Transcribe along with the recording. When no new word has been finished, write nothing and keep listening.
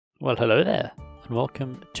Well, hello there, and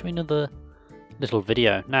welcome to another little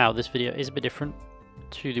video. Now, this video is a bit different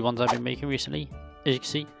to the ones I've been making recently. As you can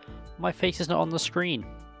see, my face is not on the screen.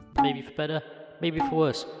 Maybe for better, maybe for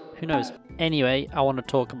worse, who knows. Anyway, I want to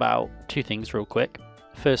talk about two things real quick.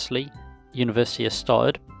 Firstly, university has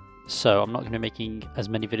started, so I'm not going to be making as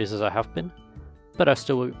many videos as I have been, but I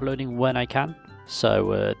still will be uploading when I can.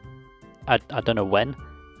 So, I don't know when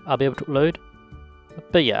I'll be able to upload,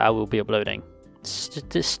 but yeah, I will be uploading.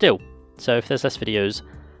 Still, so if there's less videos,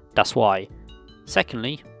 that's why.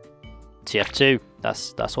 Secondly, TF2.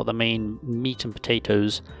 That's what the main meat and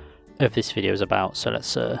potatoes of this video is about. So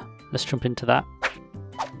let's jump into that.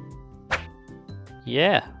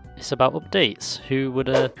 Yeah, it's about updates. Who would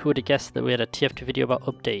have guessed that we had a TF2 video about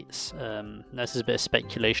updates? This is a bit of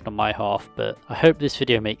speculation on my half, but I hope this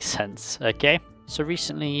video makes sense. Okay, so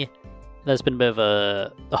recently there's been a bit of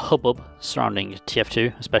a hubbub surrounding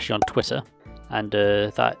TF2, especially on Twitter. And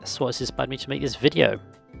that's what inspired me to make this video.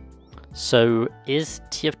 So, is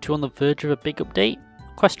TF2 on the verge of a big update?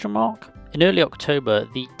 Question mark. In early October,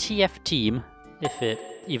 the TF team, if it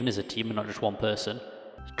even is a team and not just one person,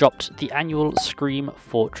 dropped the annual Scream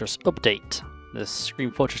Fortress update. The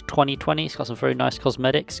Scream Fortress 2020, it's got some very nice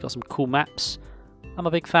cosmetics, got some cool maps. I'm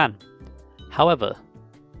a big fan. However,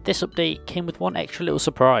 this update came with one extra little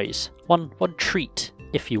surprise. One treat,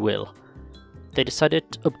 if you will. They decided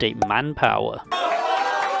to update manpower.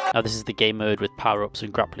 Now this is the game mode with power-ups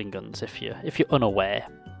and grappling guns if you're unaware.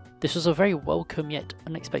 This was a very welcome yet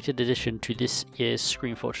unexpected addition to this year's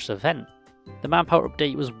Scream Fortress event. The manpower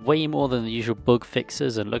update was way more than the usual bug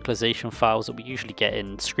fixes and localization files that we usually get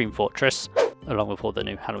in Scream Fortress, along with all the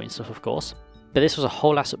new Halloween stuff of course. But this was a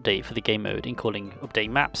whole ass update for the game mode, including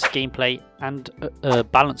updating maps, gameplay, and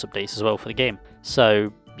balance updates as well for the game.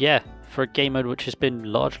 So yeah, for a game mode which has been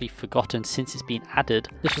largely forgotten since it's been added,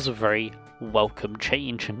 this was a very welcome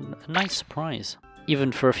change and a nice surprise.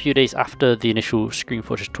 Even for a few days after the initial Scream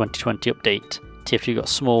Fortress 2020 update, TF2 got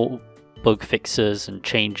small bug fixes and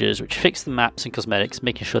changes which fixed the maps and cosmetics,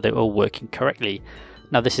 making sure they were all working correctly.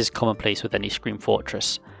 Now this is commonplace with any Scream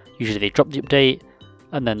Fortress. Usually they drop the update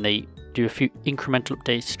and then they do a few incremental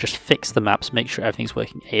updates to just fix the maps, make sure everything's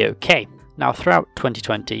working a-okay. Now, throughout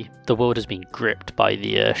 2020, the world has been gripped by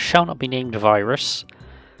the shall not be named virus,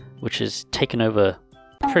 which has taken over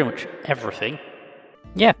pretty much everything.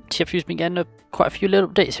 Yeah, TF2's been getting quite a few little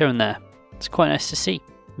updates here and there. It's quite nice to see.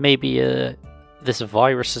 Maybe this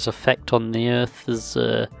virus's effect on the Earth has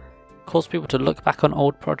caused people to look back on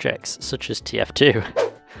old projects, such as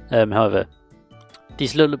TF2. However,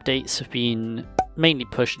 these little updates have been mainly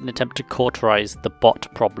pushed in an attempt to cauterize the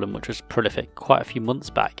bot problem, which was prolific quite a few months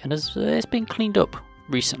back, and it's been cleaned up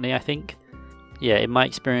recently, I think. Yeah, in my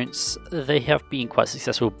experience, they have been quite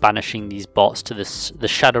successful banishing these bots to the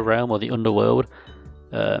Shadow Realm or the Underworld.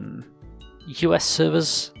 US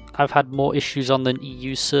servers, I've had more issues on than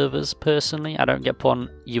EU servers personally. I don't get put on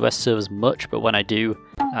US servers much, but when I do,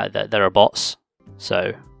 there are bots,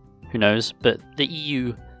 so who knows. But the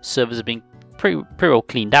EU servers have been pretty well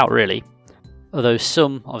cleaned out, really. Although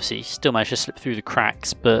some, obviously, still managed to slip through the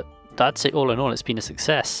cracks, but that's it all in all, it's been a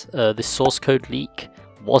success. The source code leak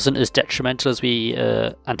wasn't as detrimental as we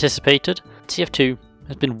anticipated. TF2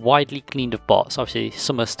 has been widely cleaned of bots. Obviously,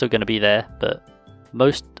 some are still going to be there, but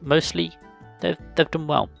mostly they've done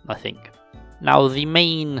well, I think. Now, the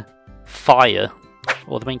main fire,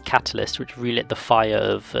 or the main catalyst which relit the fire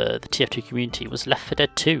of the TF2 community was Left 4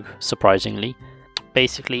 Dead 2, surprisingly.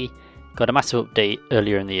 Basically, got a massive update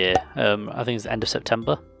earlier in the year, I think it was the end of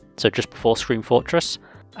September, so just before Scream Fortress,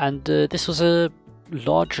 and this was a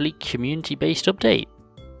largely community-based update.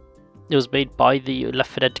 It was made by the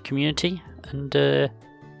Left 4 Dead community, and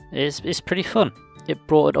it's pretty fun. It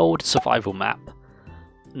brought an old survival map,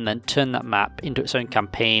 and then turned that map into its own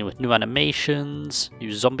campaign with new animations,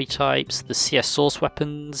 new zombie types, the CS source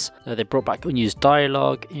weapons. They brought back unused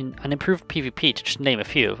dialogue and improved PvP, to just name a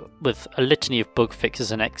few, with a litany of bug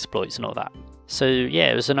fixes and exploits and all that. So yeah,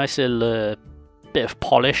 it was a nice little bit of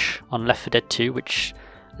polish on Left 4 Dead 2, which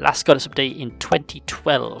last got its update in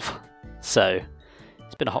 2012. So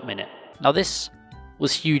it's been a hot minute. Now this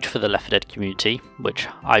was huge for the Left 4 Dead community, which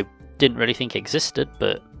I didn't really think existed,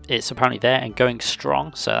 but it's apparently there and going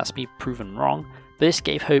strong, so that's been proven wrong. But this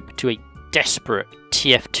gave hope to a desperate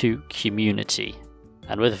TF2 community.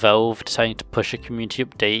 And with Valve deciding to push a community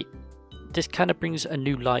update, this kind of brings a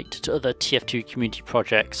new light to other TF2 community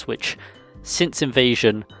projects which, since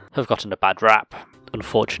Invasion, have gotten a bad rap,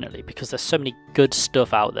 unfortunately, because there's so many good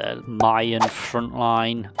stuff out there. Mayan,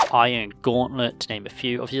 Frontline, Iron Gauntlet, to name a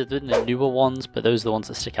few. Obviously there's been the newer ones, but those are the ones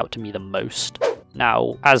that stick out to me the most.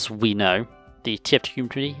 Now, as we know, the TF2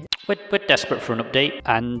 community, we're desperate for an update,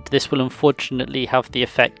 and this will unfortunately have the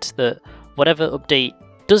effect that whatever update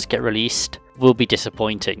does get released will be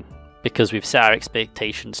disappointing, because we've set our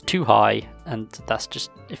expectations too high, and that's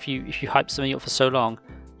just, if you hype something up for so long,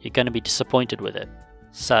 you're going to be disappointed with it.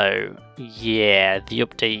 So yeah, the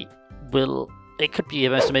update it could be the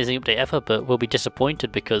most amazing update ever, but we'll be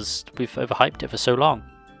disappointed because we've overhyped it for so long.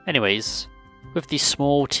 Anyways, with these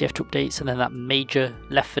small TF2 updates and then that major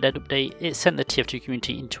Left 4 Dead update, it sent the TF2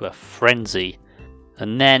 community into a frenzy.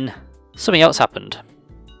 And then something else happened.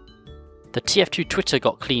 The TF2 Twitter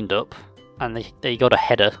got cleaned up, and they got a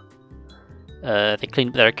header. They cleaned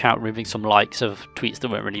up their account, removing some likes of tweets that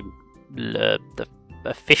weren't really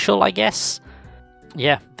official, I guess.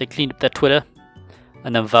 Yeah, they cleaned up their Twitter,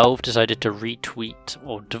 and then Valve decided to retweet,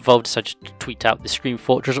 or Valve decided to tweet out the Scream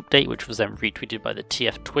Fortress update, which was then retweeted by the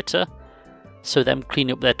TF Twitter. So them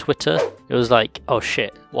cleaning up their Twitter, it was like, oh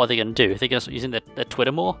shit, what are they going to do? Are they going to start using their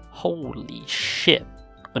Twitter more? Holy shit.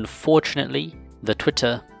 Unfortunately, the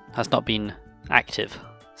Twitter has not been active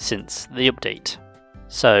since the update.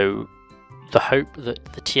 So the hope that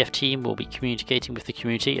the TF team will be communicating with the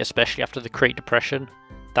community, especially after the Great Depression,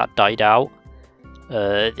 that died out.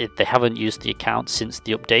 They haven't used the account since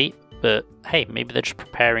the update, but hey, maybe they're just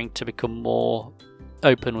preparing to become more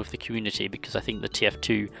open with the community, because I think the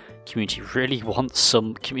TF2 community really wants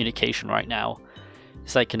some communication right now.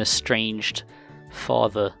 It's like an estranged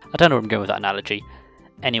father. I don't know where I'm going with that analogy.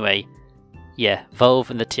 Anyway, yeah, Valve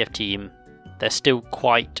and the TF team, they're still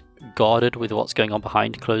quite guarded with what's going on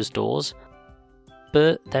behind closed doors,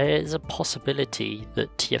 but there is a possibility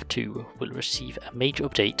that TF2 will receive a major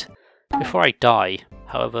update before I die.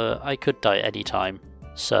 However, I could die at any time,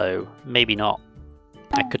 so maybe not.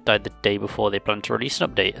 I could die the day before they plan to release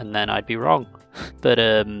an update, and then I'd be wrong. But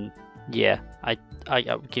yeah,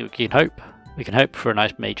 we can hope. We can hope for a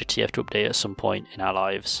nice major TF2 update at some point in our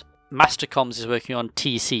lives. Mastercoms is working on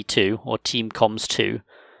TC2, or Team Comms 2,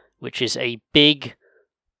 which is a big,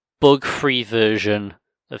 bug-free version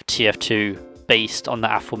of TF2 based on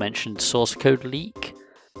the aforementioned source code leak.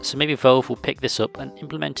 So maybe Valve will pick this up and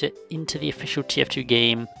implement it into the official TF2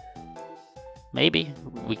 game. Maybe.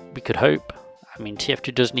 We could hope. I mean,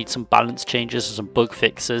 TF2 does need some balance changes and some bug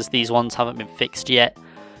fixes. These ones haven't been fixed yet.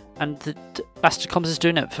 And Mastercoms is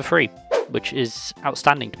doing it for free, which is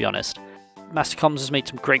outstanding, to be honest. Mastercoms has made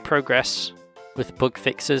some great progress with bug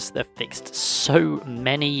fixes. They've fixed so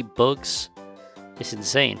many bugs. It's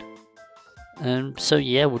insane. So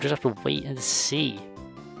yeah, we'll just have to wait and see.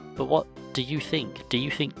 But what do you think? Do you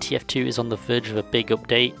think TF2 is on the verge of a big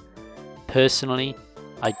update? Personally,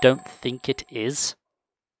 I don't think it is.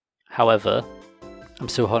 However, I'm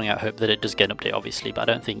still holding out hope that it does get an update, obviously, but I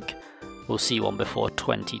don't think we'll see one before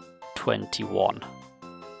 2021.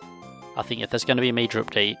 I think if there's going to be a major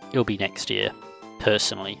update, it'll be next year,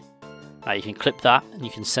 personally. Now, you can clip that, and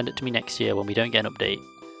you can send it to me next year when we don't get an update.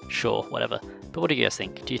 Sure, whatever. But what do you guys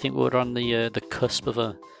think? Do you think we're on the cusp of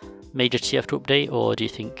a major TF2 update, or do you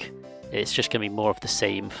think it's just going to be more of the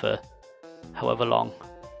same for however long?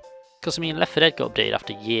 Because, I mean, Left 4 Dead got updated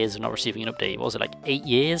after years of not receiving an update. What was it, like 8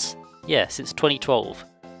 years? Yeah, since 2012.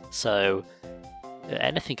 So,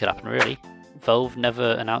 anything could happen, really. Valve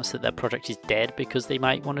never announced that their project is dead because they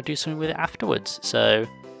might want to do something with it afterwards. So,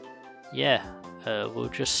 yeah, we'll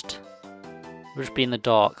just be in the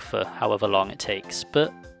dark for however long it takes.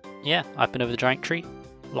 But, yeah, I've been Over the Giant Tree.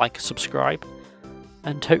 Like, subscribe,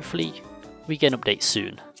 and hopefully we get an update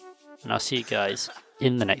soon. And I'll see you guys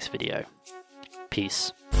in the next video.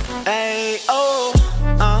 Peace. Hey, oh,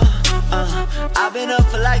 I've been up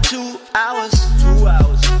for like 2 hours. 2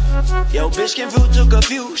 hours. Yo, bitch came through, took a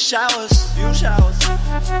few showers.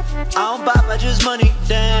 I don't bop, I just money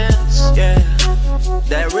dance. Yeah,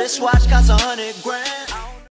 that wristwatch costs 100 grand.